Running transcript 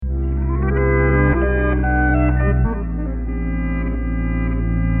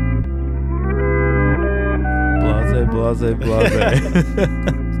blase, blase.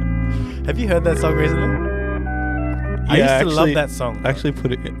 Have you heard that song recently? I Yeah, used to love that song. I actually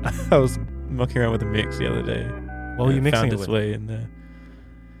put it in. I was mucking around with a mix the other day. What were you mixing found it its with? way in there.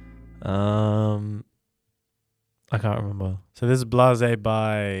 I can't remember. So this is Blase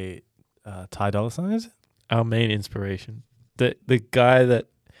by Ty Dolla $ign, is it? Our main inspiration. The guy that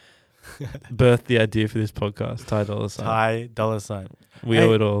birthed the idea for this podcast, Ty Dolla $ign. Ty Dolla $ign. We Hey.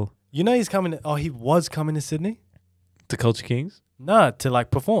 owe it all You know he's coming. Oh, he was coming to Sydney. to Culture Kings. No, to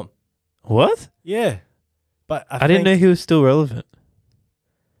like perform. What? Yeah, but I didn't know he was still relevant.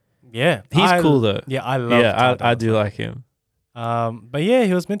 Yeah, He's cool though. Yeah, I love. Yeah, Ty I Dolla do like him. $ign. But yeah,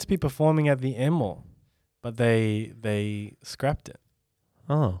 he was meant to be performing at the Emerald, but they scrapped it.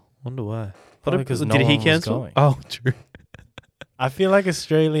 Oh, wonder why. Probably What 'cause did no he one was cancel? going. Oh, true. I feel like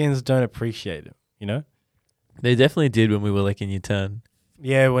Australians don't appreciate it. You know? They definitely did when we were like in year 10.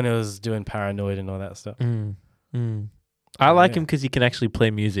 Yeah, when it was doing Paranoid and all that stuff. I like Yeah. him because he can actually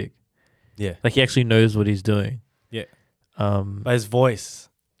play music. Yeah, Like he actually knows what he's doing. Yeah. But his voice.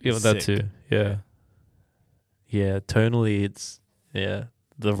 yeah, is that sick. too. Yeah. Yeah. Tonally, it's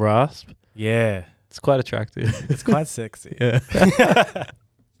the rasp. Yeah, It's quite attractive. it's quite sexy. yeah.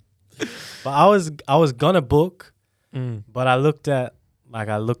 But I was gonna book, Mm. but I looked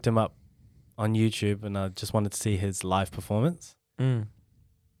him up on YouTube and I just wanted to see his live performance. Mm.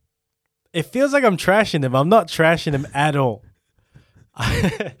 It feels like I'm trashing him. I'm not trashing him at all.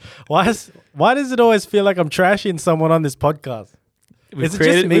 Why does it always feel like I'm trashing someone on this podcast? Is it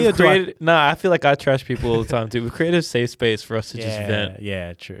just me or do I- Nah, I feel like I trash people all the time too. We've created a safe space for us to just vent.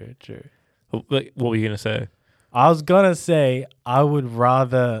 Yeah, true. What were you gonna say? I was gonna say I would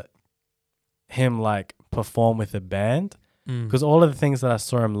rather him like perform with a band because all of the things that I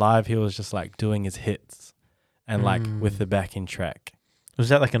saw him live, he was just like doing his hits and like with the backing track. Was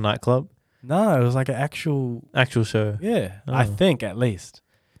that like a nightclub? No, it was like an actual Show? yeah. Oh. I think at least.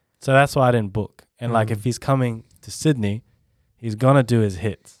 So that's why I didn't book. And like if he's coming to Sydney, he's gonna do his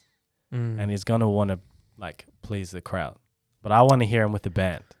hits and he's gonna want to like please the crowd. But I want to hear him with the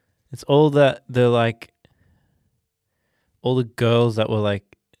band. It's all that they're like, all the girls that were like,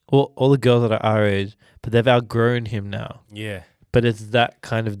 all the girls that are our age, but they've outgrown him now. Yeah. But it's that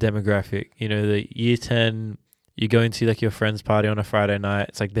kind of demographic, you know, the year 10, you go into like your friend's party on a Friday night,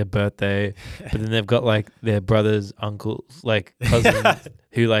 it's like their birthday, but then they've got like their brothers, uncles, like cousins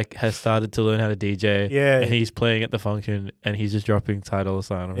who like has started to learn how to DJ. Yeah. And he's playing at the function and he's just dropping Ty Dolla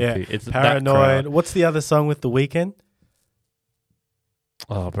 $ign on Yeah. repeat. It's that Paranoid. crowd. What's the other song with The Weeknd?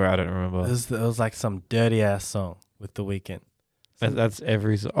 Oh, bro, I don't remember. It was like some dirty ass song with The Weeknd. That's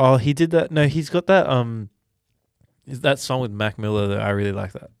every. Oh, he did that. No, he's got that. Is that song with Mac Miller that I really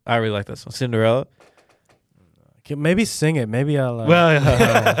like that. I really like that song, Cinderella. Okay, maybe sing it. Maybe I'll.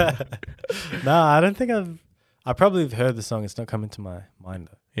 Well, No, I don't think I probably have heard the song. It's not coming to my mind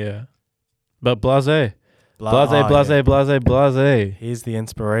though. yeah, but blase, blase, Oh, blase, yeah. blase, blase. He's the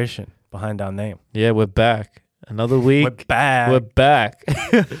inspiration behind our name. Yeah, we're back. Another week. We're back. We're back.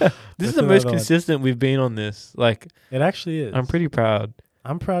 This is the most another one. consistent we've been on this. Like, It actually is. I'm pretty proud.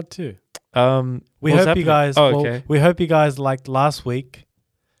 I'm proud too. We We hope you happening? guys. Oh, well, okay. we hope you guys liked last week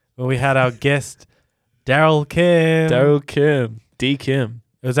when we had our guest Daryl Kim. Daryl Kim, D Kim.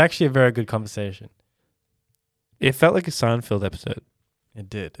 It was actually a very good conversation. It felt like a Seinfeld episode. It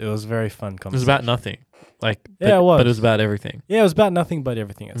did. It was a very fun It conversation. was about nothing. Like, Yeah, it was. But it was about everything. Yeah, it was about nothing but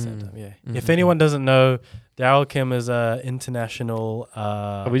everything at the same time. Yeah. If anyone doesn't know, Daryl Kim is a international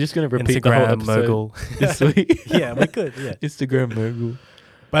Are we just gonna repeat the whole Instagram episode mogul. this week? Yeah, we could. Yeah, Instagram mogul.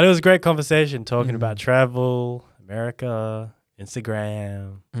 but it was a great conversation talking about travel, America,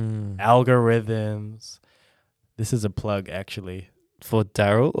 Instagram, algorithms. This is a plug, actually. For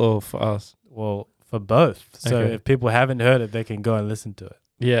Daryl or for us? Well, for both. So Okay. if people haven't heard it, they can go and listen to it.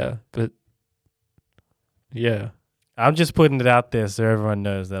 Yeah, but yeah. I'm just putting it out there so everyone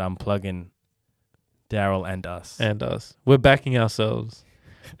knows that I'm plugging Daryl and us. And us. We're backing ourselves.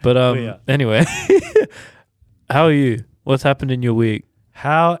 But We are. anyway. How are you? What's happened in your week?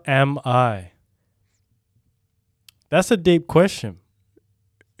 How am I? That's a deep question.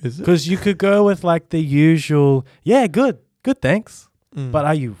 Is it? Because you could go with like the usual, yeah, good, thanks. Mm. But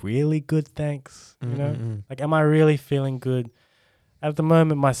are you really good, thanks? You know, like, am I really feeling good? At the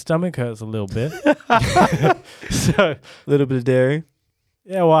moment, my stomach hurts a little bit. So, a little bit of dairy.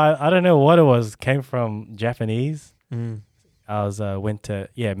 yeah, well, I don't know what it was. It came from Japanese. Mm. I went to,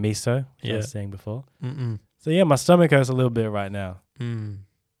 miso, which I Yeah. was saying before. Mm-mm. So, yeah, my stomach hurts a little bit right now. Mm.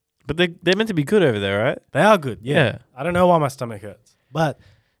 But they're meant to be good over there, right? They are good, yeah. Yeah. I don't know why my stomach hurts. But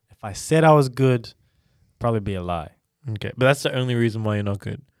if I said I was good, probably be a lie. Okay. But that's the only reason why you're not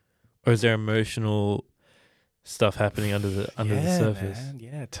good. Or is there emotional stuff happening under the surface. Man.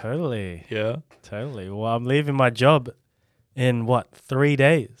 Yeah, totally. Yeah. Totally. Well, I'm leaving my job in 3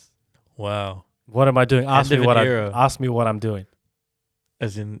 days. Wow. What am I doing? End of an era. Ask me what I'm doing.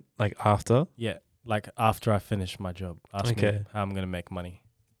 As in, like, after? Yeah, like after I finish my job. Ask me Okay. how I'm gonna make money.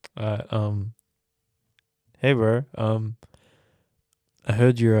 Hey, bro. I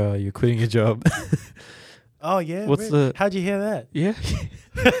heard you're quitting your job. Oh yeah. What's the- How'd you hear that? Yeah.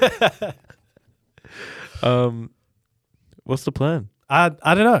 What's the plan? I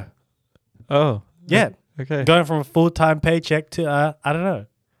don't know. Oh. Yeah, Okay. going from a full-time paycheck to I don't know.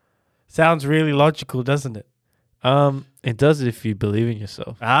 Sounds really logical, doesn't it? It does if you believe in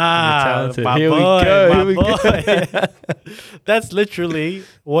yourself. Talented. My Here we boy, go. my Here we go. boy. That's literally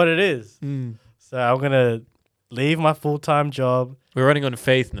what it is. Mm. So I'm gonna leave my full-time job. We're running on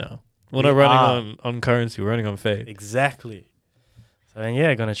faith now. We're not We are. running on currency. We're running on faith. Exactly. So then,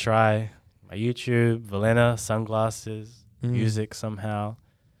 yeah, gonna try my YouTube, Valena, sunglasses, music somehow.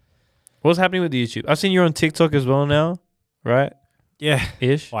 What's happening with YouTube? I've seen you're on TikTok as well now, right? Yeah.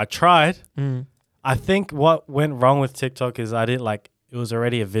 Ish. Well, I tried. Mm. I think what went wrong with TikTok is I didn't it was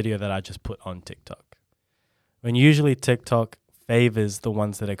already a video that I just put on TikTok. When usually TikTok favors the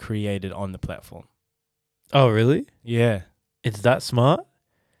ones that are created on the platform. Oh, really? Yeah. It's that smart?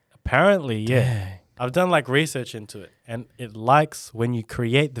 Apparently, yeah. Dang. I've done research into it, and it likes when you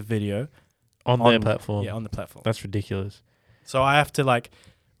create the video On their platform. Yeah, on the platform. That's ridiculous. So I have to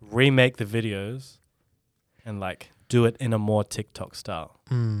remake the videos and do it in a more TikTok style,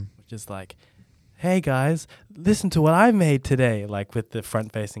 which is hey guys, listen to what I made today, with the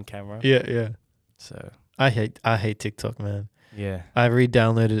front facing camera. Yeah, yeah. So I hate TikTok, man. yeah. I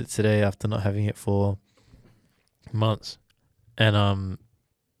re-downloaded it today after not having it for months. And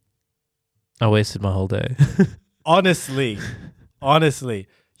I wasted my whole day. Honestly,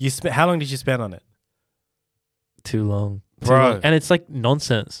 you how long did you spend on it? Too long. Bro. And it's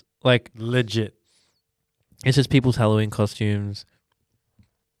nonsense. Legit. It's just people's Halloween costumes.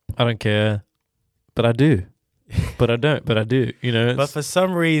 I don't care. But I do. But I don't. But I do. But for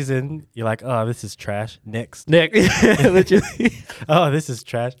some reason, you're oh, this is trash. Next. Next. Literally. Oh, this is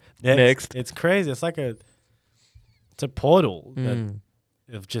trash. Next. It's crazy. It's it's a portal Mm.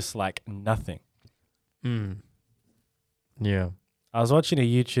 of just nothing. Mm. Yeah. I was watching a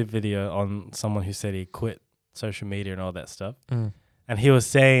YouTube video on someone who said he quit social media and all that stuff. Mm. And he was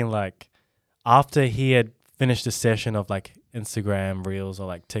saying after he had finished a session of Instagram Reels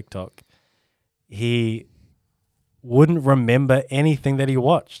or TikTok, he wouldn't remember anything that he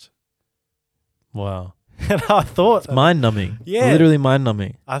watched. Wow. And I thought, Mind numbing. Yeah. Literally mind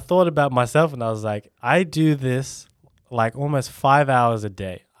numbing. I thought about myself and I was I do this almost 5 hours a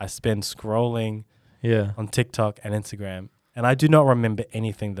day. I spend scrolling Yeah. on TikTok and Instagram, and I do not remember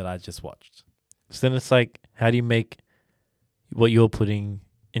anything that I just watched. So then it's how do you make what you're putting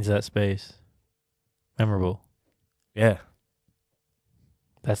into that space memorable? Yeah.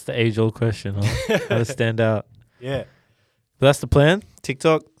 That's the age-old question, huh? How to stand out. Yeah. But that's the plan.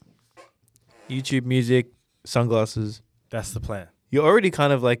 TikTok, YouTube music, sunglasses. That's the plan. You're already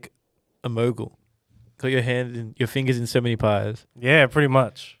kind of like a mogul. Got your fingers in so many pies. Yeah, pretty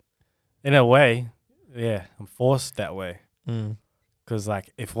much. In a way, yeah, I'm forced that way. Mm. Because,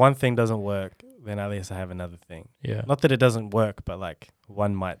 if one thing doesn't work, then at least I have another thing. Yeah. Not that it doesn't work, but,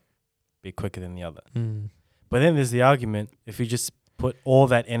 one might be quicker than the other. Mm. But then there's the argument, if you just put all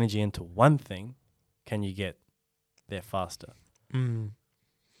that energy into one thing, can you get there faster? Mm.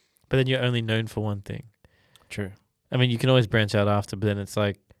 But then you're only known for one thing. True. I mean, you can always branch out after, but then it's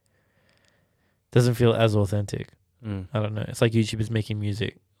doesn't feel as authentic. Mm. I don't know. It's like YouTube is making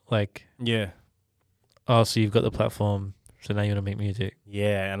music. Yeah. Oh, so you've got the platform, so now you want to make music.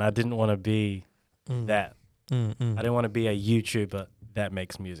 Yeah, and I didn't want to be that. Mm, mm. I didn't want to be a YouTuber that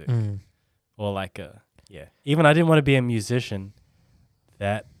makes music. Mm. Or even I didn't want to be a musician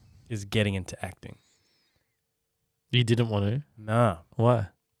that is getting into acting. You didn't want to? No. Why?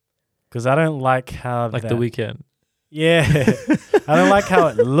 Because I don't like how The Weeknd. Yeah. I don't like how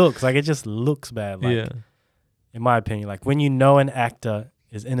it looks. It just looks bad. Yeah. In my opinion, when you know an actor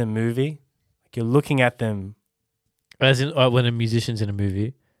is in a movie, you're looking at them. As in when a musician's in a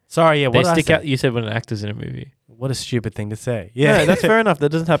movie. Sorry, yeah. They What did I stick say? out. You said when an actor's in a movie. What a stupid thing to say. Yeah, Yeah, that's fair enough. That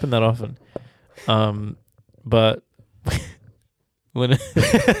doesn't happen that often. But when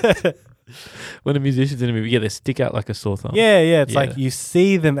when a musician's in a movie, yeah, they stick out like a sore thumb. Yeah. It's Yeah. you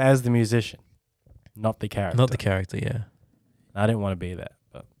see them as the musician, not the character. Not the character, yeah. I didn't want to be that.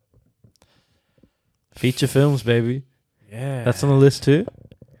 But Feature films, baby. yeah. That's on the list too.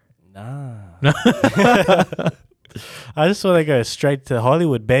 Nah. I just want to go straight to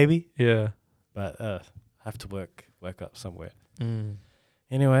Hollywood, baby. Yeah. But have to work up somewhere. Mm.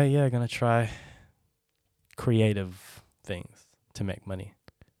 Anyway, yeah, gonna try creative things to make money,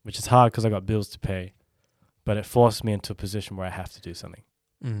 which is hard because I got bills to pay, but it forced me into a position where I have to do something.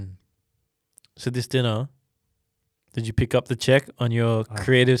 Mm. So this dinner, did you pick up the check on your Oh.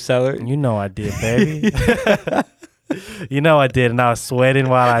 creative salary? You know I did, baby. You know I did, and I was sweating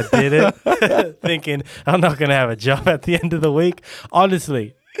while I did it, thinking I'm not gonna have a job at the end of the week.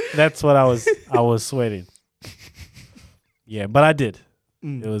 Honestly, that's what I was sweating. Yeah, but I did.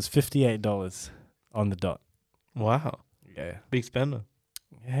 It was $58 on the dot. Wow, Yeah. big spender.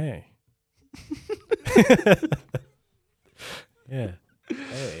 Hey. Yeah.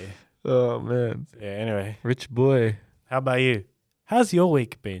 Hey. Oh man, Yeah. Anyway, rich boy. how about you? How's your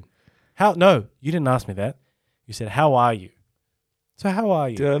week been? No, you didn't ask me that. You said, "How are you?" So how are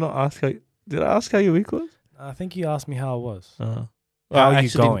you? Did I not ask how? Did I ask how your week was? I think you asked me how I was. How How I are you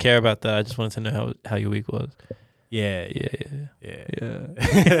actually going? didn't care about that. I just wanted to know how your week was. Yeah. Yeah.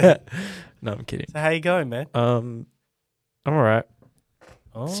 Yeah. No, I'm kidding. So how you going, man? I'm alright.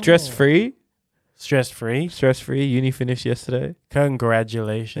 Oh. Stress free. Stress free. Stress free. Uni finished yesterday.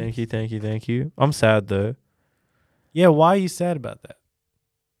 Congratulations. Thank you. I'm sad though. Yeah. Why are you sad about that?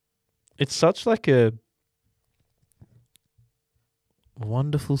 It's such like a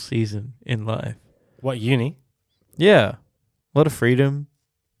wonderful season in life. What, uni? Yeah. A lot of freedom.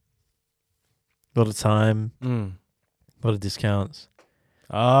 A lot of time. Mm. A lot of discounts.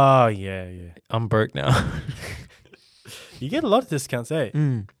 Oh, yeah. I'm broke now. You get a lot of discounts, eh?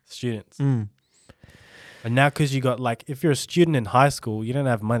 Students. And now because you got, like, if you're a student in high school, you don't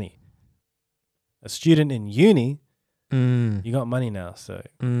have money. A student in uni, you got money now, so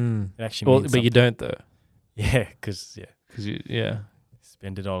it actually means but you something. don't though. Yeah, because, Yeah.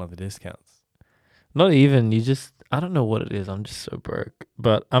 spend it all on the discounts. Not even. You just, I don't know what it is. I'm just so broke.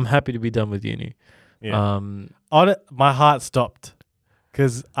 But I'm happy to be done with uni. Yeah. My heart stopped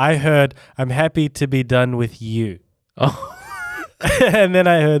because I heard, "I'm happy to be done with you." Oh. And then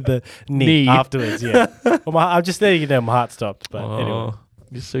I heard the knee Knee. afterwards. Yeah. Well, I'm just letting you know my heart stopped. But anyway.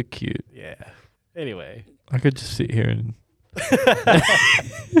 You're so cute. Yeah. Anyway. I could just sit here and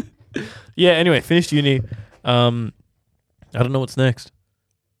yeah, anyway, finished uni. I don't know what's next.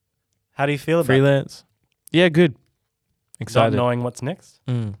 How do you feel about Freelance. Yeah, good. not Excited. knowing what's next?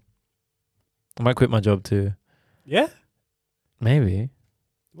 I might quit my job too. Yeah. Maybe.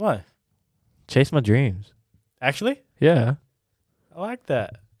 Why? Chase my dreams. Actually, Yeah. I like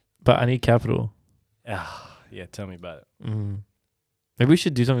that. But I need capital. Yeah. Tell me about it. Maybe we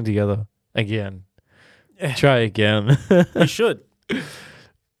should do something together. Again. Yeah. Try again. You should.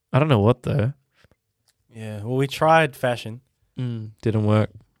 I don't know what though. Yeah. Well, we tried fashion. Didn't work.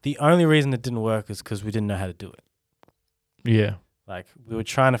 The only reason it didn't work is because we didn't know how to do it. Yeah. Like, we were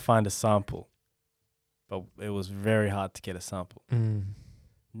trying to find a sample, but it was very hard to get a sample.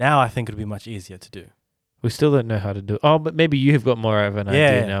 Now I think it'll be much easier to do. We still don't know how to do it. Oh, but maybe you have got more of an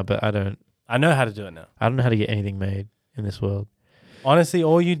idea now, but I don't. I know how to do it now. I don't know how to get anything made in this world. Honestly,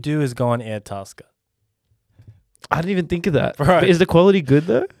 all you do is go on Airtasker. I didn't even think of that. Right. But is the quality good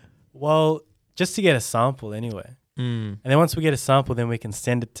though? Well, just to get a sample anyway. And then once we get a sample, then we can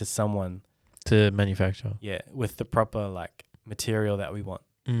send it to someone. To manufacture. Yeah, with the proper like material that we want.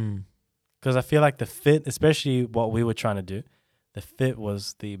 Because I feel like the fit, especially what we were trying to do, the fit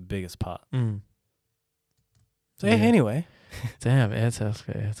was the biggest part. So yeah, anyway. Damn,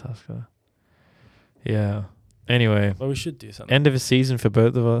 Airtasker. Yeah. Anyway, Well, we should do something. end of a season for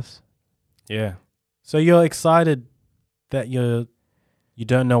both of us. Yeah. So you're excited that you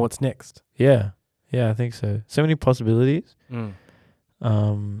don't know what's next. Yeah. Yeah, I think so. So many possibilities.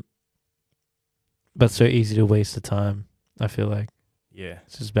 But so easy to waste the time, I feel like. Yeah.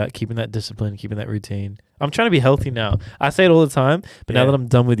 It's just about keeping that discipline, keeping that routine. I'm trying to be healthy now. I say it all the time, but now that I'm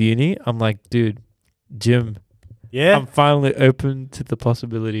done with uni, I'm like, dude, gym. Yeah. I'm finally open to the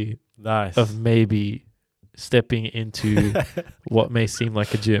possibility Nice. of maybe stepping into what may seem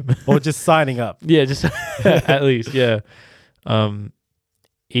like a gym. Or just signing up. Yeah, just at least, yeah.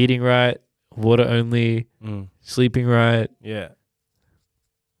 Eating right, water only, sleeping right. Yeah.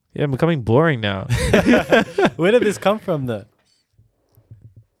 Yeah, I'm becoming boring now. Where did this come from though?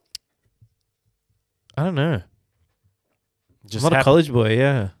 I don't know. Just I'm not a college boy,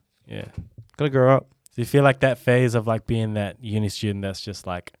 yeah. Yeah. Gotta grow up. So you feel like that phase of like being that uni student that's just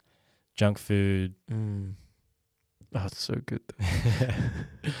like junk food, Oh, it's so good.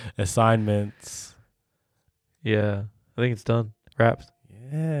 assignments. Yeah, I think it's done. Wrapped.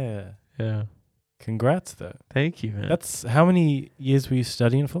 Yeah. Yeah. Congrats though. Thank you, man. That's how many years were you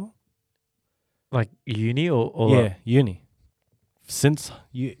studying for? like uni or Yeah, uni. Since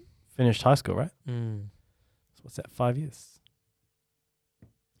you finished high school, right? What's that? 5 years.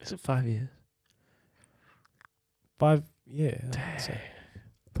 Is it 5 years? 5. Yeah. So,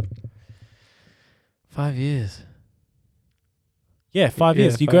 5 years. yeah, 5 Yeah,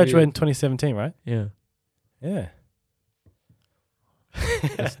 years. You 5 graduated years. in 2017, right? Yeah. Yeah.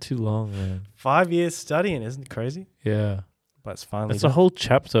 That's too long, man. 5 years studying, isn't it crazy? Yeah. But it's finally That's a done. whole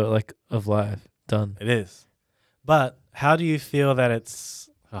chapter like of life done. It is. But how do you feel that it's...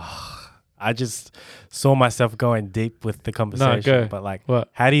 I just saw myself going deep with the conversation. go. But like, What?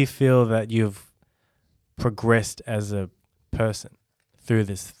 how do you feel that you've progressed as a person through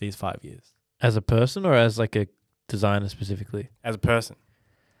these 5 years? As a person or as like a designer specifically? As a person.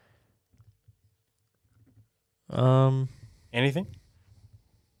 Anything?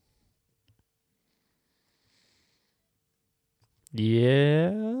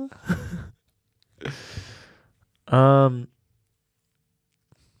 Yeah.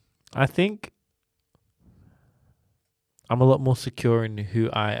 I think I'm a lot more secure in who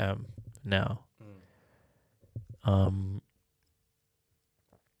I am now. I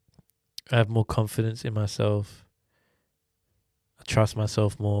have more confidence in myself. I trust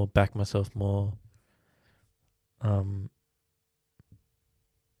myself more, back myself more.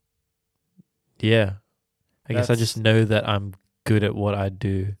 Yeah. I guess I just know that I'm good at what I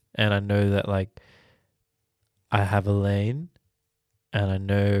do, and I know that like I have a lane and I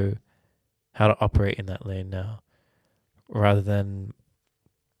know how to operate in that lane now, rather than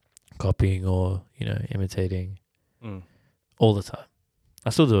copying or, imitating all the time. I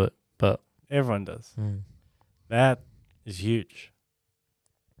still do it, but Everyone does. That is huge.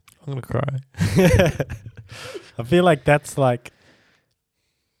 I'm gonna cry. I feel like that's like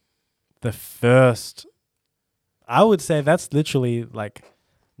the first... I would say that's literally like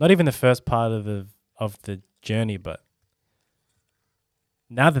not even the first part of the journey, but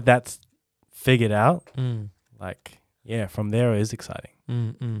now that that's figured out, like, yeah, from there it is exciting.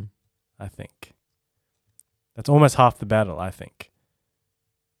 I think that's almost half the battle. I think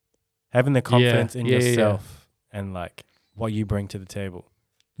having the confidence in yourself and like what you bring to the table.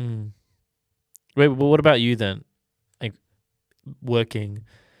 Wait, but what about you then? Like working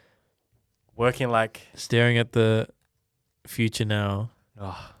like staring at the future now.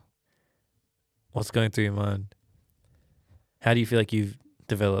 Oh, What's going through your mind? How do you feel like you've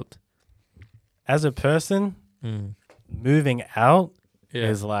developed? as a person, moving out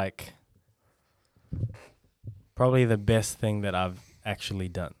is like probably the best thing that I've actually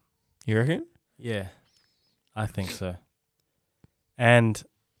done. You reckon? Yeah, I think so. And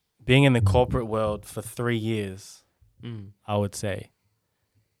being in the corporate world for 3 years, I would say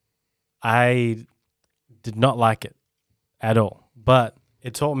I did not like it at all, but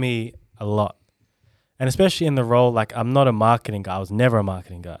it taught me a lot. And especially in the role, like I'm not a marketing guy. I was never a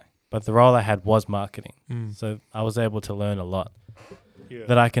marketing guy, but the role I had was marketing. So I was able to learn a lot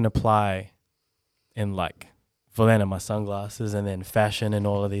that I can apply in like Valena, my sunglasses, and then fashion and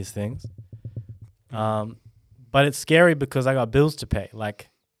all of these things. But it's scary because I got bills to pay. Like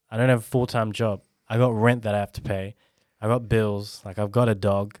I don't have a full-time job. I got rent that I have to pay. I got bills. Like I've got a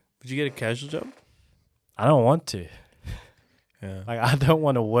dog. Did you get a casual job? I don't want to. Yeah. Like I don't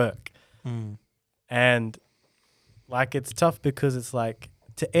want to work. And like it's tough because it's like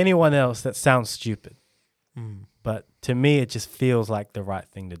to anyone else that sounds stupid. But to me it just feels like the right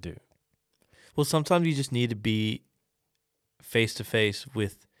thing to do. Well, sometimes you just need to be face to face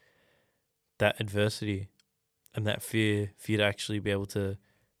with that adversity and that fear for you to actually be able to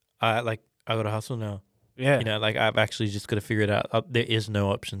I got to hustle now. Yeah. Like I've actually just got to figure it out. There is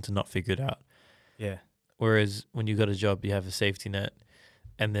no option to not figure it out. Yeah. Whereas when you got a job, you have a safety net,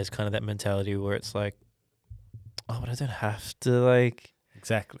 and there's kind of that mentality where it's like, oh, but I don't have to like.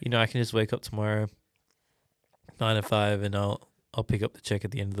 Exactly. I can just wake up tomorrow, 9 to 5, and I'll pick up the check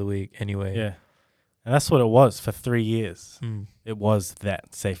at the end of the week anyway. Yeah. And that's what it was for 3 years. It was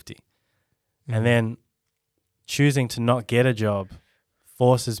that safety. And then choosing to not get a job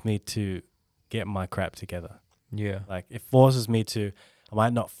forces me to get my crap together. Yeah. Like it forces me to, I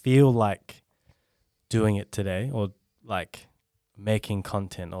might not feel like doing it today or like making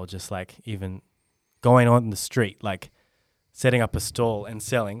content or just like even going on the street, like setting up a stall and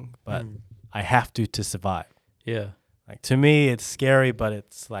selling, but I have to survive. Yeah. Like to me, it's scary, but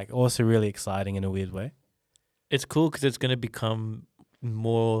it's like also really exciting in a weird way. It's cool because it's going to become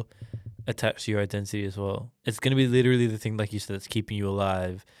more attached to your identity as well. It's going to be literally the thing, like you said, that's keeping you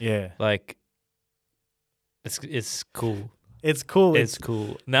alive. Yeah. Like, it's cool. It's cool. It's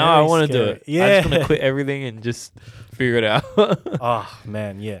cool. Now I want to do it. Yeah. I just want to quit everything and just figure it out. Oh,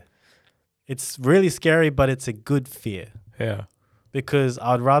 man, yeah. It's really scary, but it's a good fear. Yeah. because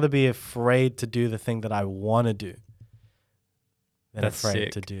I'd rather be afraid to do the thing that I want to do than That's afraid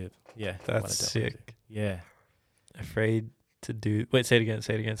sick. to do it. Yeah. what I That's don't wanna sick. do. Yeah. Afraid to do. Wait, say it again.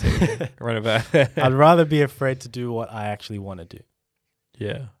 Say it again. Say it again. Run it back. I'd rather be afraid to do what I actually want to do.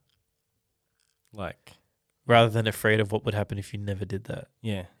 Yeah. Like, Rather than afraid of what would happen if you never did that.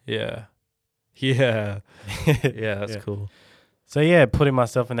 yeah. Yeah. Yeah. Yeah. That's Yeah. cool. So yeah, putting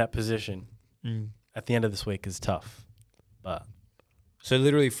myself in that position Mm. at the end of this week is tough. But So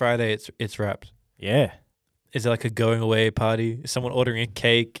literally Friday, it's wrapped. yeah. Is it like a going away party? Is someone ordering a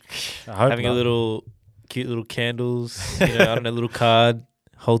cake, I hope having a not. little cute little candles? I don't know, a little card.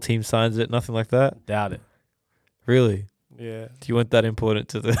 Whole team signs it. Nothing like that. Doubt it. Really? Yeah. Do you want that important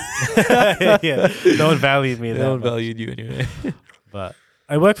to the? Yeah. No one valued me that No one much. valued you anyway. But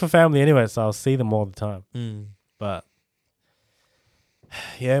I work for family anyway, so I'll see them all the time. Mm. But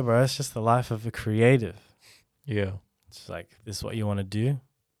yeah, bro, it's just the life of a creative. Yeah. It's like, this is what you want to do,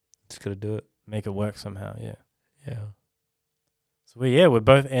 Just gotta do it. make it work somehow. Yeah. Yeah. So we're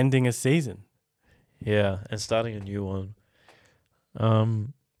both ending a season. Yeah, and starting a new one.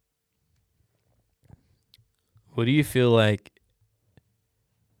 What do you feel like?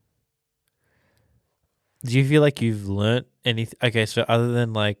 Do you feel like you've learnt anything? Okay, so other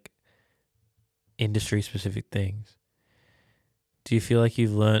than like industry specific things, do you feel like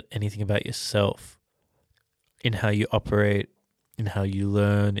you've learnt anything about yourself in how you operate, in how you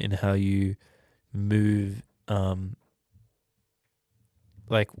learn, in how you move,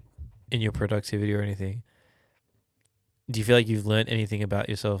 like in your productivity or anything? Do you feel like you've learnt anything about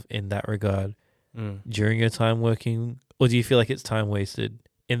yourself in that regard during your time working, or do you feel like it's time wasted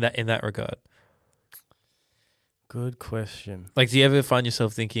in that regard? Good question. Like, do you ever find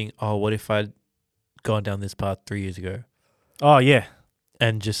yourself thinking, "Oh, what if I'd gone down this path 3 years ago?" Oh, yeah.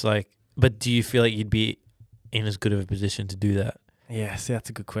 And just like, but do you feel like you'd be in as good of a position to do that? Yeah, see, that's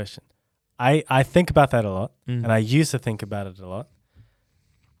a good question. I think about that a lot, Mm. and I used to think about it a lot.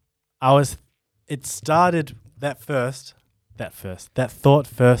 It started that thought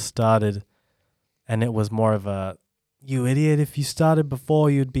first started, and it was more of a, you idiot, if you started before,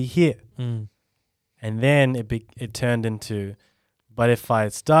 you'd be here. Mm. And then it turned into, but if I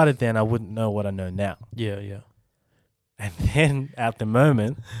had started then, I wouldn't know what I know now. Yeah, yeah. And then at the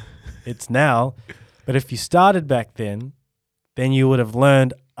moment, it's now, but if you started back then you would have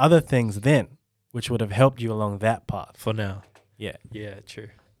learned other things then, which would have helped you along that path. For now. Yeah. Yeah, true.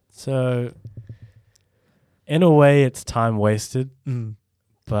 So in a way, it's time wasted, Mm.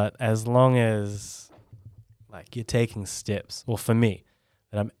 but as long as like you're taking steps, or for me,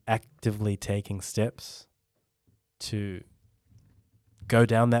 that I'm actively taking steps to go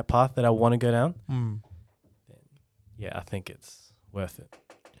down that path that I want to go down, Mm. yeah, I think it's worth it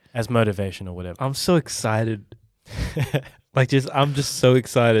as motivation or whatever. I'm so excited. I'm just so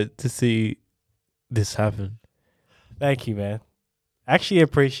excited to see this happen. Thank you, man. Actually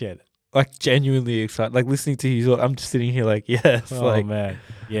appreciate it. Like, genuinely excited. Like, listening to you, I'm just sitting here like, yes. Oh, like, man.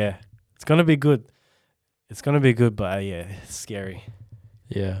 Yeah. It's going to be good. It's going to be good, but yeah, it's scary.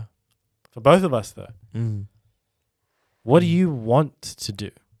 yeah. For both of us, though. Mm. What do you want to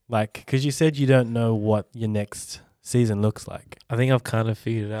do? Like, because you said you don't know what your next season looks like. I think I've kind of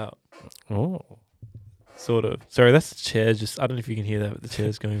figured it out. Oh. Sort of. Sorry, that's the chair. I don't know if you can hear that, but the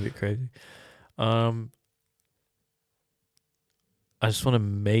chair's going a bit crazy. I just want to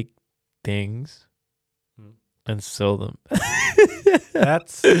make things and sell them.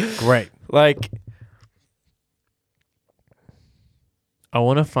 That's great. Like, I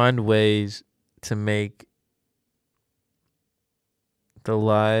want to find ways to make the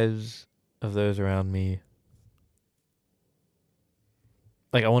lives of those around me.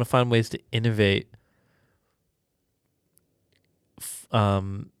 Like, I want to find ways to innovate.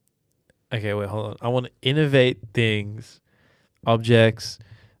 Okay, wait, hold on. I want to innovate things, objects,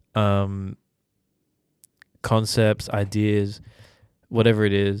 concepts, ideas, whatever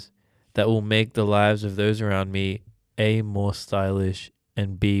it is, that will make the lives of those around me A, more stylish,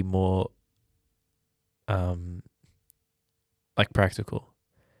 and B, more like practical.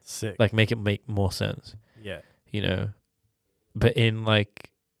 Sick. Like, make it make more sense, yeah. you know. But in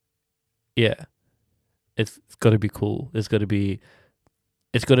like, yeah, it's got to be cool. It's got to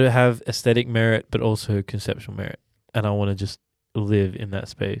have aesthetic merit, but also conceptual merit. And I want to just live in that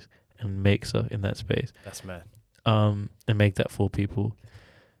space and make stuff in that space. That's mad. And make that for people.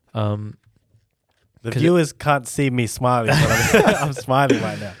 The viewers can't see me smiling, but I'm smiling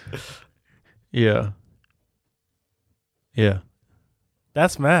right now. Yeah. Yeah.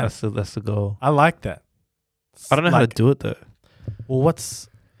 That's mad. That's the goal. I like that. I don't know how to do it though. Well, what's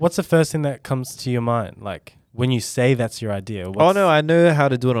the first thing that comes to your mind? Like, when you say that's your idea. Oh no, I know how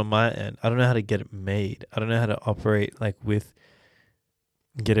to do it on my end. I don't know how to get it made. I don't know how to operate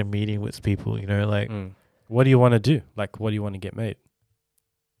get a meeting with people. What do you want to do? Like, what do you want to get made?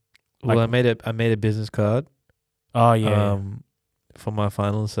 Well, I made a business card. Oh yeah. For my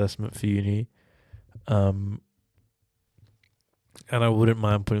final assessment for uni. And I wouldn't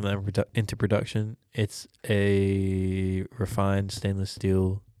mind putting that into production. It's a refined stainless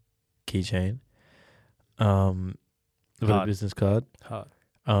steel keychain. With a business card. Hard.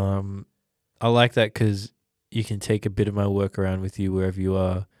 I like that because you can take a bit of my work around with you wherever you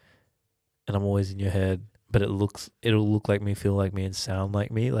are, and I'm always in your head. But it'll look like me, feel like me, and sound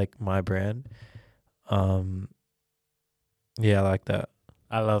like me, like my brand. Yeah, I like that.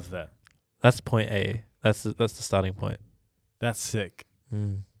 I love that. That's point A. That's the starting point. That's sick.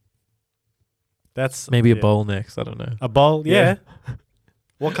 Mm. That's maybe a bowl next. I don't know. A bowl, yeah.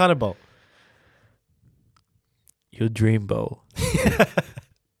 What kind of bowl? Your dream bowl.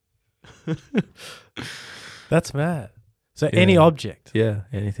 That's mad. So any object, Yeah,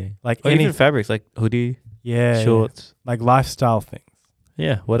 anything. like Or any even fabrics, like hoodie, yeah, shorts. like lifestyle things.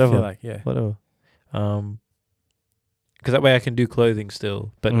 Yeah, I whatever. feel like Whatever. Because that way I can do clothing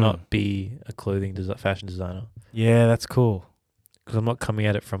still, but not be a fashion designer. Yeah, that's cool. Because I'm not coming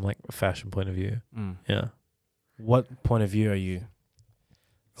at it from like a fashion point of view. Yeah. What point of view are you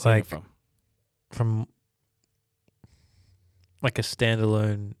seeing it from? From like a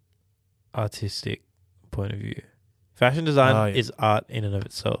standalone artistic point of view. Fashion design is art in and of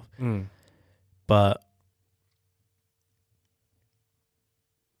itself. But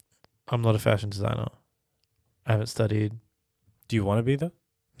I'm not a fashion designer. I haven't studied. Do you want to be though?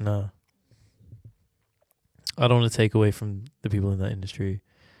 No. I don't want to take away from the people in that industry.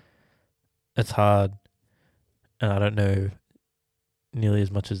 It's hard. And I don't know nearly as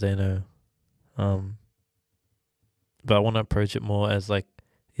much as they know. But I want to approach it more as like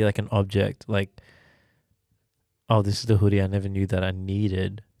an object. Like, oh, this is the hoodie I never knew that I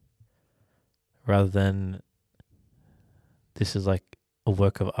needed. Rather than this is like a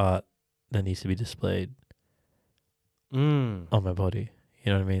work of art that needs to be displayed on my body.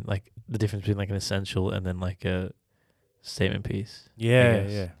 You know what I mean? Like the difference between like an essential and then like a statement piece.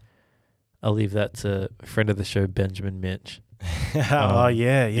 Yeah. I'll leave that to a friend of the show, Benjamin Mitch.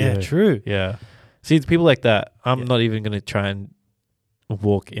 Yeah, true. Yeah. See, it's people like that. I'm not even going to try and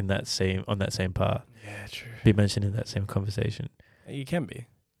walk on that same path. Yeah, true. Be mentioned in that same conversation. You can be.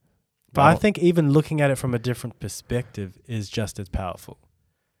 But I think even looking at it from a different perspective is just as powerful.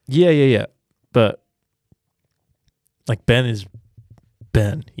 Yeah. But like Ben is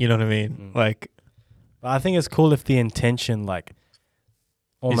Ben, you know what I mean? Like, but I think it's cool if the intention like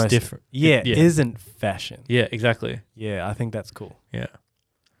almost is different. Isn't fashion. Yeah, exactly. Yeah, I think that's cool.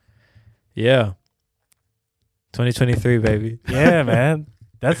 Yeah. 2023, baby. Yeah, man.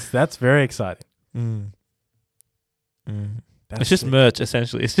 That's very exciting. It's just merch,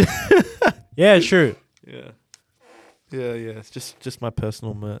 essentially. It's just yeah, true. Yeah. It's just my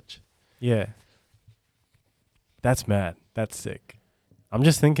personal merch. Yeah. That's mad. That's sick. I'm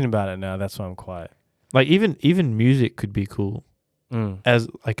just thinking about it now. That's why I'm quiet. Like even music could be cool as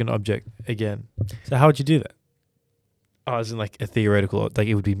like an object again. So how would you do that? Oh, as in like a theoretical, like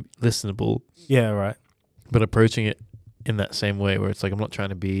it would be listenable. Yeah, right. But approaching it in that same way where it's like I'm not trying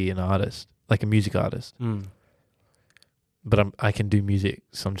to be an artist, like a music artist. But I can do music,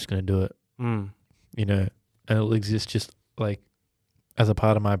 so I'm just going to do it. You know, and it'll exist just like as a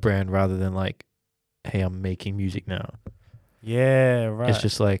part of my brand rather than like, hey, I'm making music now. Yeah, right. It's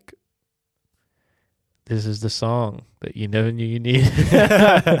just like, this is the song that you never knew you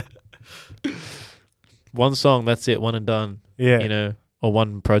needed. One song, that's it, one and done. Yeah. You know, or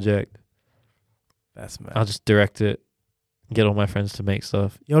one project. That's mad. I'll just direct it, get all my friends to make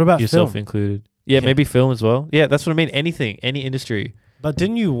stuff. Yeah, what about yourself film? included? Yeah, maybe film as well. Yeah, that's what I mean. Anything, any industry. But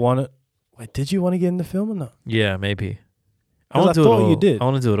didn't you want to? Wait, did you want to get into film or not? Yeah, maybe. I want to do it all. You did. I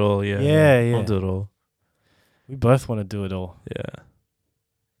want to do it all. Yeah. Yeah. I want to do it all. We both want to do it all. Yeah.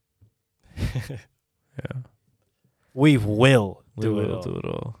 We will We do will it do it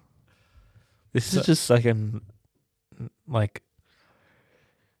all. This is just like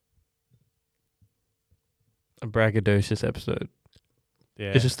a braggadocious episode.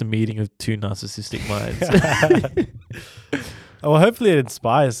 Yeah. It's just a meeting of two narcissistic minds. Well, hopefully it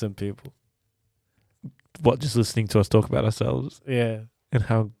inspires some people. What, just listening to us talk about ourselves Yeah. and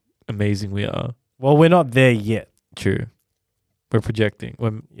how amazing we are. Well, we're not there yet. True. We're projecting.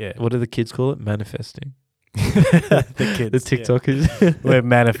 Yeah. What do the kids call it? Manifesting. The kids. The TikTokers. We're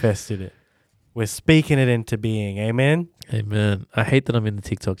manifested it. We're speaking it into being. Amen. Amen. I hate that I'm in the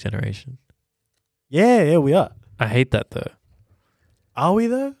TikTok generation. Yeah, we are. I hate that though. Are we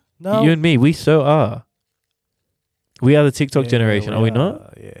though? No. You and me, we so are. We are the TikTok generation, are we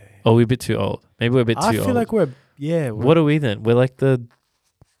not? Yeah. Or are we a bit too old? Maybe we're a bit too old. I feel like What are we then? We're like we're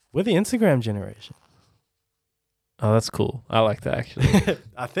the Instagram generation. Oh, that's cool. I like that actually.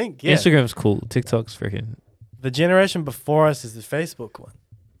 I think, yeah. Instagram's cool. TikTok's freaking. The generation before us is the Facebook one.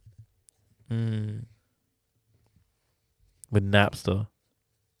 With Napster.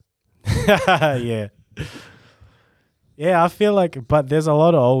 Yeah. Yeah, I feel like, but there's a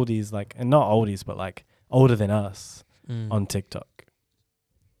lot of oldies, like, and not oldies, but like older than us on TikTok.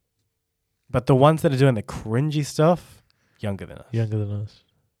 But the ones that are doing the cringy stuff, younger than us. Younger than us.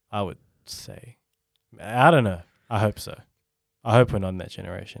 I would say. I don't know. I hope so. I hope we're not in that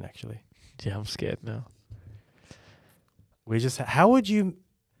generation, actually. Yeah, I'm scared now. How would you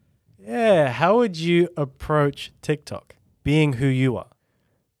approach TikTok being who you are?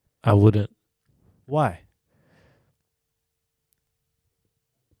 I wouldn't. Why?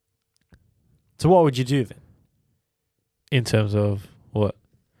 So what would you do then? In terms of what?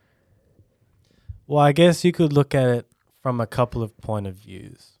 Well, I guess you could look at it from a couple of points of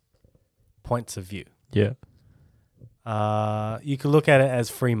view. Yeah. You could look at it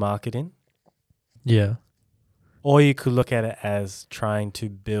as free marketing. Yeah. Or you could look at it as trying to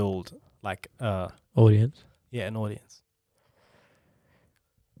build like audience. Yeah, an audience.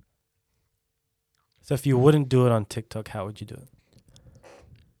 So if you wouldn't do it on TikTok, how would you do it?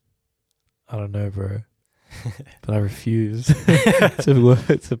 I don't know, bro. But I refuse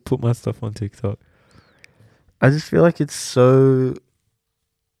to put my stuff on TikTok. I just feel like it's so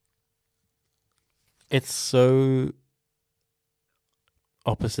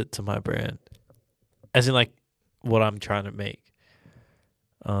opposite to my brand. As in like what I'm trying to make.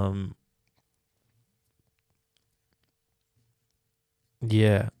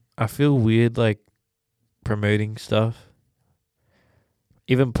 Yeah, I feel weird like promoting stuff.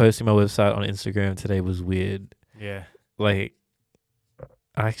 Even posting my website on Instagram today was weird. Yeah. Like,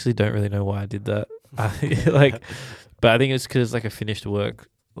 I actually don't really know why I did that. But I think it's because it's like a finished work,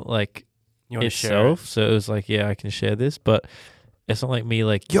 like itself. So it was like, yeah, I can share this, but it's not like me,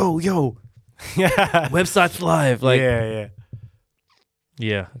 like, yo, website's live. Like, yeah,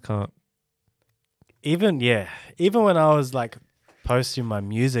 I can't. Even when I was like posting my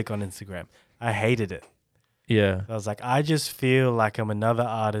music on Instagram, I hated it. Yeah. I was like, I just feel like I'm another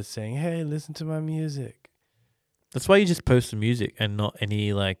artist saying, hey, listen to my music. That's why you just post the music and not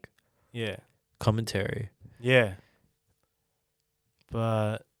any like commentary. Yeah.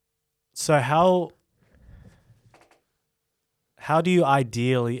 But so how do you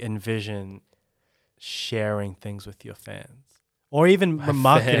ideally envision sharing things with your fans? Or even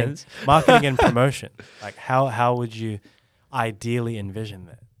marketing and promotion? Like how would you ideally envision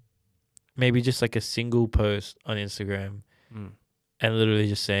that? Maybe just like a single post on Instagram and literally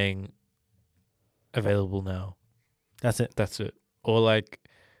just saying available now. That's it. Or like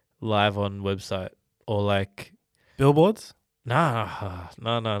live on website or like billboards? Nah.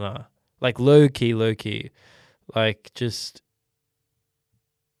 Like low key. Like just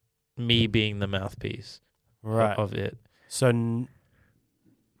me being the mouthpiece of it. So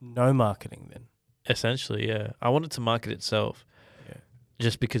no marketing then? Essentially, yeah. I wanted to market itself. Yeah.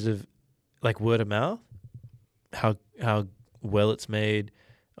 Just because of like word of mouth, how well it's made.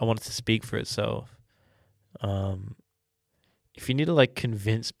 I want it to speak for itself. If you need to like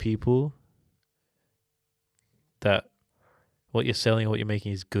convince people that what you're selling or what you're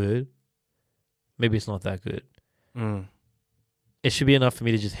making is good, maybe it's not that good. It should be enough for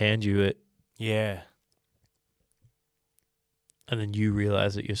me to just hand you it. Yeah. And then you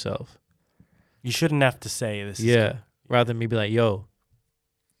realize it yourself. You shouldn't have to say this. Yeah. Is good. Rather than me be like, yo,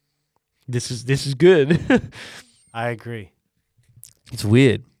 this is good. I agree. It's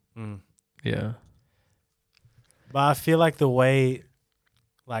weird. Yeah. But I feel like the way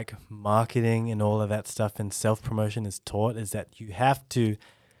like marketing and all of that stuff and self-promotion is taught is that you have to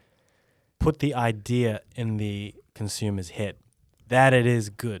put the idea in the consumer's head that it is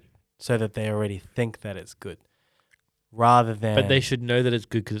good so that they already think that it's good rather than... But they should know that it's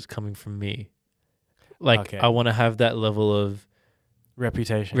good because it's coming from me. Like, I want to have that level of...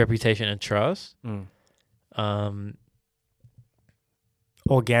 Reputation and trust.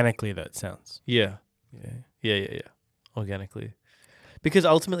 Organically, that sounds. Yeah. Organically. Because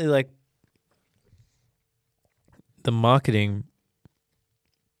ultimately, like, the marketing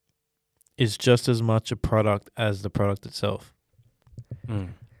is just as much a product as the product itself.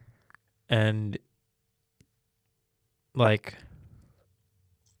 And, like,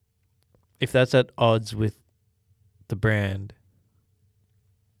 if that's at odds with the brand,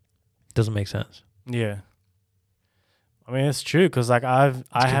 it doesn't make sense. Yeah. I mean, it's true because like I It's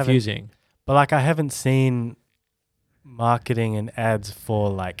haven't, confusing. but like I haven't seen marketing and ads for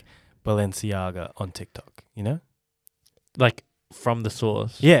like Balenciaga on TikTok. You know? Like from the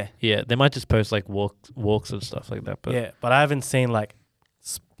source. Yeah. Yeah, they might just post like walks and stuff like that. But Yeah, but I haven't seen like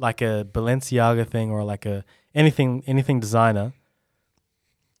like a Balenciaga thing or like a anything designer.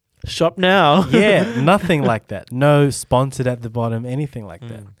 shop now. Yeah, nothing like that. No sponsored at the bottom, anything like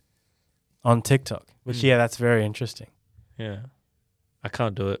that Mm. on TikTok. Which Mm. yeah, that's very interesting. Yeah, I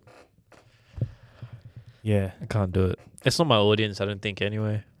can't do it. Yeah. I can't do it. It's not my audience, I don't think,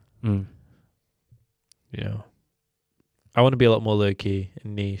 anyway. Mm. You know, I want to be a lot more low key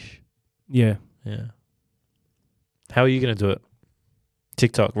and niche. Yeah. Yeah. How are you gonna do it?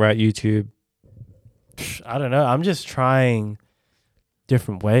 TikTok, right? YouTube. I don't know. I'm just trying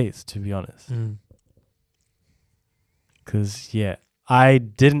different ways, to be honest. Mm. Because yeah, I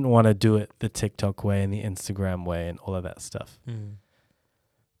didn't want to do it the TikTok way and the Instagram way and all of that stuff. Mm.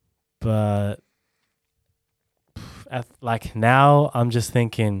 But like now, I'm just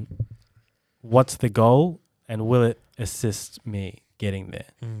thinking, what's the goal, and will it assist me getting there?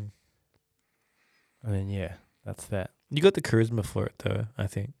 Mm. And then yeah, that's that. You got the charisma for it, though. I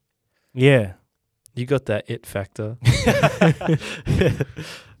think Yeah. you got that it factor.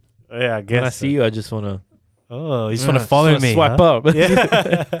 Yeah, I guess. When I see you, I just want to. Oh, you just want to follow me? Swipe huh? up.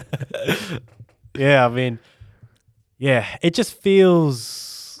 Yeah. Yeah, I mean, yeah, it just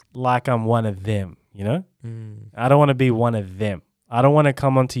feels like I'm one of them, you know? Mm. I don't want to be one of them. I don't want to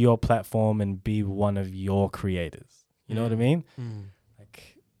come onto your platform and be one of your creators. You know what I mean? Mm.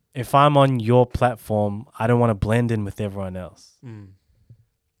 Like, if I'm on your platform, I don't want to blend in with everyone else. Mm.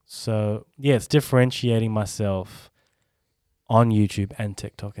 So, yeah, it's differentiating myself on YouTube and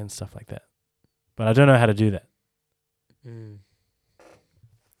TikTok and stuff like that. But I don't know how to do that. Mm.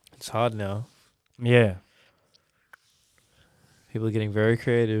 It's hard now. Yeah. People are getting very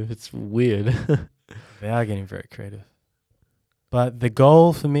creative. It's weird. They are getting very creative. But the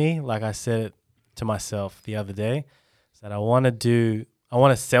goal for me, like I said it to myself the other day, is that I want to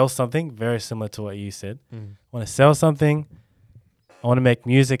sell something very similar to what you said. Mm. I want to sell something, I want to make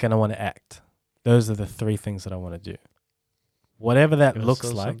music, and I want to act. Those are the three things that I want to do. Whatever that You wanna looks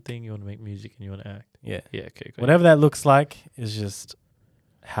sell like. something, you want to make music, and you want to act. Yeah. Yeah, okay, great. Whatever that looks like is just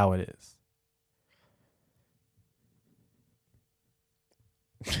how it is.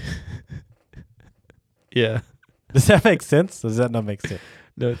 Yeah. Does that make sense? Does that not make sense?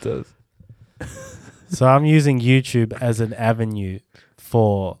 No, it does. So I'm using YouTube as an avenue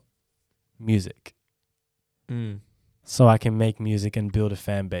for music. Mm. So I can make music and build a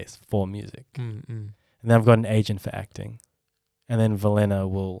fan base for music. Mm, mm. And then I've got an agent for acting. And then Valena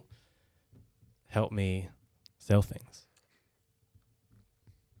will help me sell things.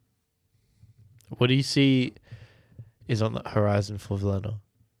 What do you see is on the horizon for Valena?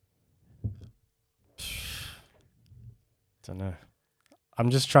 Don't know. I'm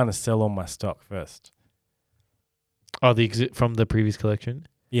just trying to sell all my stock first. Oh, the exit from the previous collection?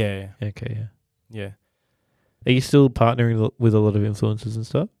 Yeah. Okay, yeah. Yeah. Are you still partnering with a lot of influencers and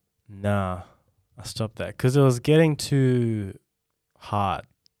stuff? Nah. I stopped that because it was getting too hard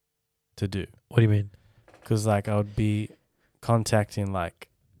to do. What do you mean? Because like I would be contacting like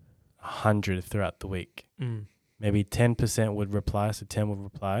 100 throughout the week. Mm. Maybe 10% would reply, so 10 would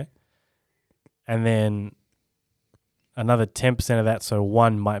reply. And then another 10% of that, so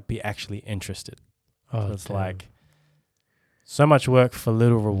one might be actually interested. Oh, So it's damn. like so much work for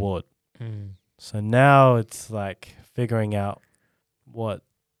little reward. Mm. So now it's like figuring out what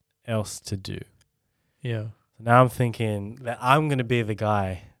else to do. Yeah. So now I'm thinking that I'm going to be the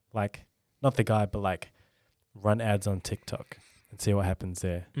guy, like not the guy, but like run ads on TikTok and see what happens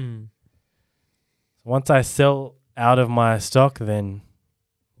there. Mm. Once I sell out of my stock, then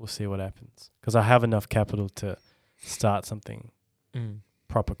we'll see what happens. Because I have enough capital to start something Mm.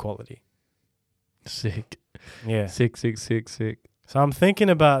 proper quality. Sick. Yeah. Sick. So I'm thinking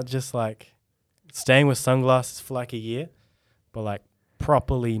about just like staying with sunglasses for like a year, but like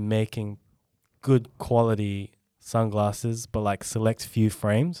properly making good quality sunglasses, but like select few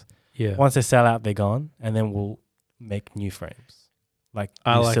frames. Yeah. Once they sell out, they're gone, and then we'll make new frames. Like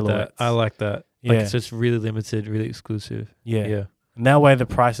I new like silhouettes. that. I like that. Like Yeah. it's just really limited, really exclusive. Yeah. Yeah. And that way the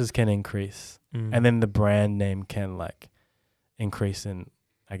prices can increase. Mm. And then the brand name can like increase in,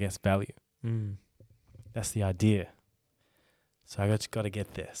 I guess, value. Mm. That's the idea. So I just got to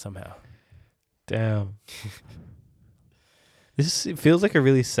get there somehow. Damn. It feels like a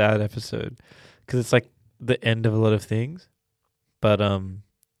really sad episode because it's like the end of a lot of things, but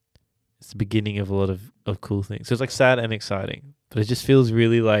it's the beginning of a lot of cool things. So it's like sad and exciting, but it just feels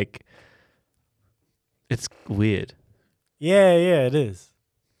really like It's weird. Yeah, it is.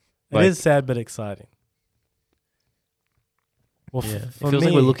 Like- It is sad but exciting. Well, Yeah. It for feels me,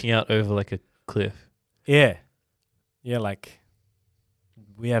 like we're looking out over like a cliff. Yeah, like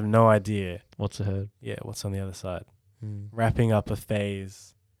we have no idea. What's ahead? Yeah, what's on the other side? Mm. Wrapping up a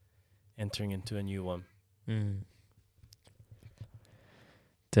phase, entering into a new one. Mm.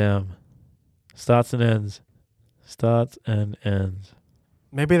 Damn. Starts and ends. Starts and ends.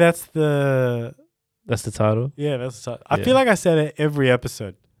 Maybe that's the That's the title? that's the title. I Yeah. feel like I said it every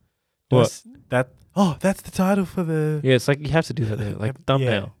episode. What? That's the title for the Yeah, it's like you have to do that there. Like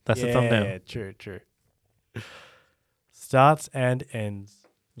thumbnail. That's the thumbnail. Yeah, true. Starts and ends.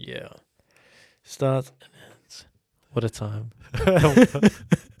 Yeah. Starts and ends. What a time.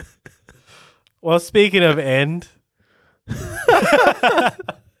 Well, speaking of end,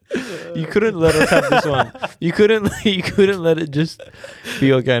 You couldn't let us have this one. You couldn't let it just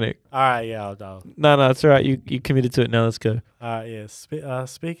be organic. all right, yeah, I'll. No, it's all right. You committed to it. Now let's go. Yeah.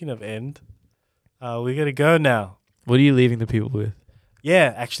 Speaking of end, we gotta go now. What are you leaving the people with?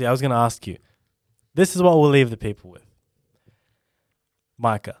 Yeah, actually, I was gonna ask you. This is what we'll leave the people with,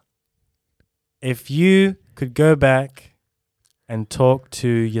 Micah. If you could go back and talk to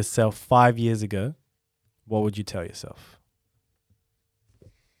yourself 5 years ago, what would you tell yourself?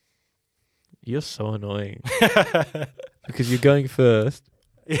 You're so annoying. Because you're going first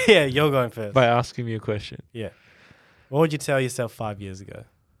Yeah, you're going first. by asking me a question. What would you tell yourself 5 years ago?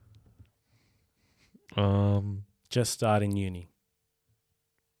 Just starting uni.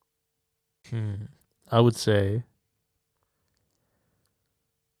 I would say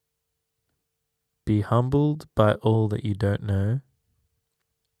be humbled by all that you don't know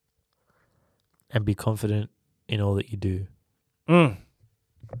and be confident in all that you do.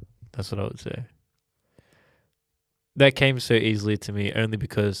 That's what I would say. That came so easily to me only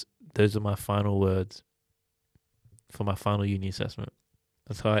because those are my final words for my final uni assessment.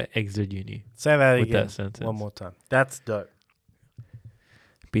 That's how I exited uni. Say that with again. that sentence. One more time. That's dope.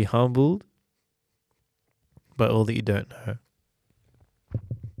 Be humbled by all that you don't know.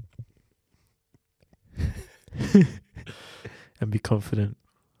 And be confident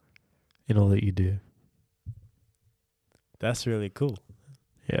in all that you do. That's really cool.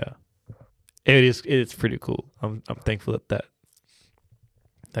 Yeah. It's pretty cool. I'm thankful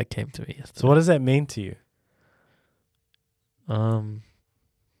that came to me yesterday. So what does that mean to you?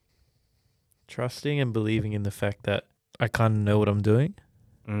 Trusting and believing in the fact that I kind of know what I'm doing,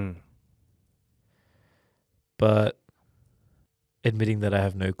 but admitting that I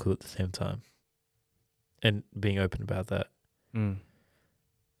have no clue at the same time and being open about that and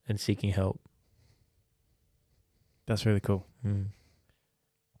seeking help. That's really cool.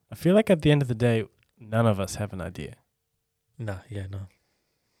 I feel like at the end of the day, none of us have an idea. No.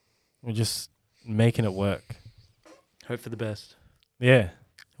 We're just making it work. Hope for the best. Yeah.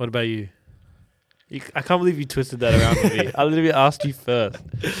 What about you? I can't believe you twisted that around with me. I literally asked you first.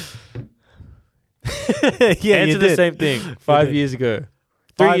 Yeah, Answer you the did. same thing 5 years ago.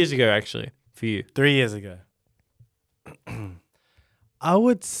 3 5 years ago, actually, for you. 3 years ago. I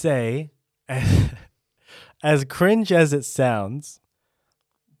would say, as cringe as it sounds,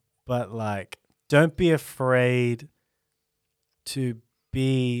 but like, don't be afraid to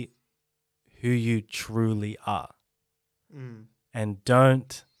be who you truly are. And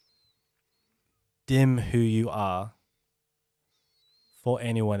don't dim who you are for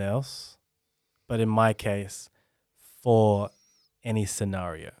anyone else, but in my case, for any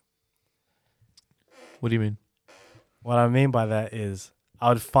scenario. What do you mean? What I mean by that is I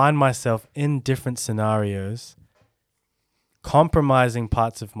would find myself in different scenarios compromising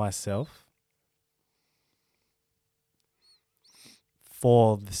parts of myself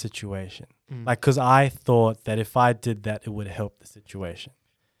for the situation. Like, because I thought that if I did that, it would help the situation,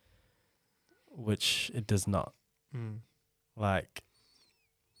 which it does not. Like,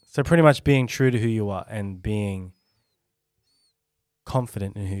 so pretty much being true to who you are and being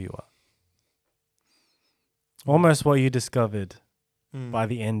confident in who you are. Almost what you discovered by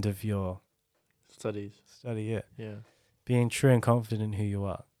the end of your study, yeah. Being true and confident in who you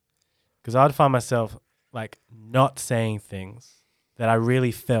are. Because I'd find myself, like, not saying things that I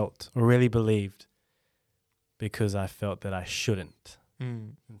really felt or really believed because I felt that I shouldn't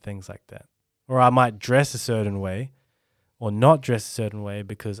and things like that. Or I might dress a certain way or not dress a certain way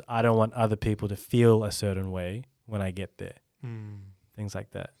because I don't want other people to feel a certain way when I get there. Things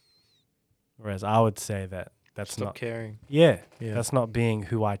like that. Whereas I would say that that's Stop not caring. Yeah, Yeah. that's not being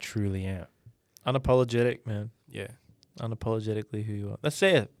who I truly am. Unapologetic, man. Yeah. Unapologetically who you are. Let's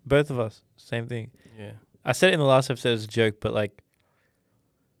say it. Both of us. Same thing. Yeah. I said it in the last episode as a joke, but like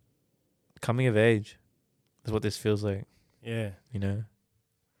coming of age. That's what this feels like. Yeah. You know,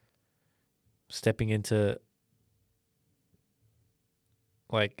 stepping into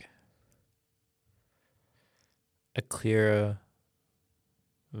like a clearer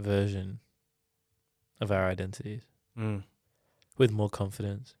version of our identities with more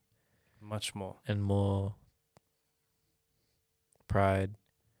confidence, Much more. and more pride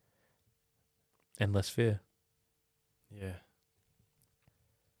and less fear. Yeah.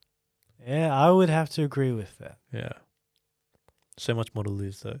 Yeah, I would have to agree with that. Yeah. So much more to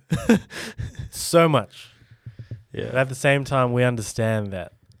lose though. So much. Yeah. But at the same time, we understand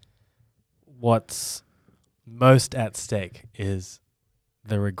that what's most at stake is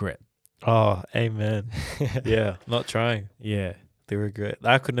the regret. Oh, amen. Yeah. Not trying. Yeah. The regret.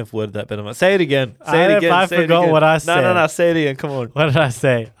 I couldn't have worded that better. Say it again. Say it again. I Say it forgot again. what I said. No. Say it again. Come on. What did I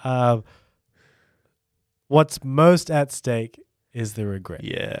say? What's most at stake is the regret.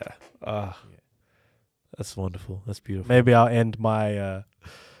 Yeah. That's wonderful. That's beautiful. Maybe I'll end my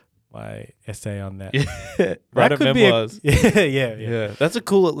my essay on that. Write a memoirs. Yeah. That's a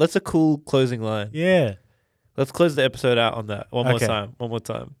cool closing line. Yeah. Let's close the episode out on that. One Okay. more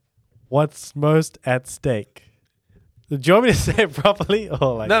time. What's most at stake? Do you want me to say it properly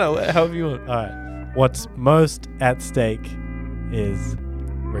or like? No, however you want. All right. What's most at stake is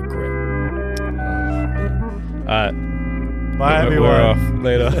regret. All right. Bye, everyone. We're off.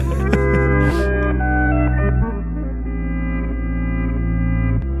 Later.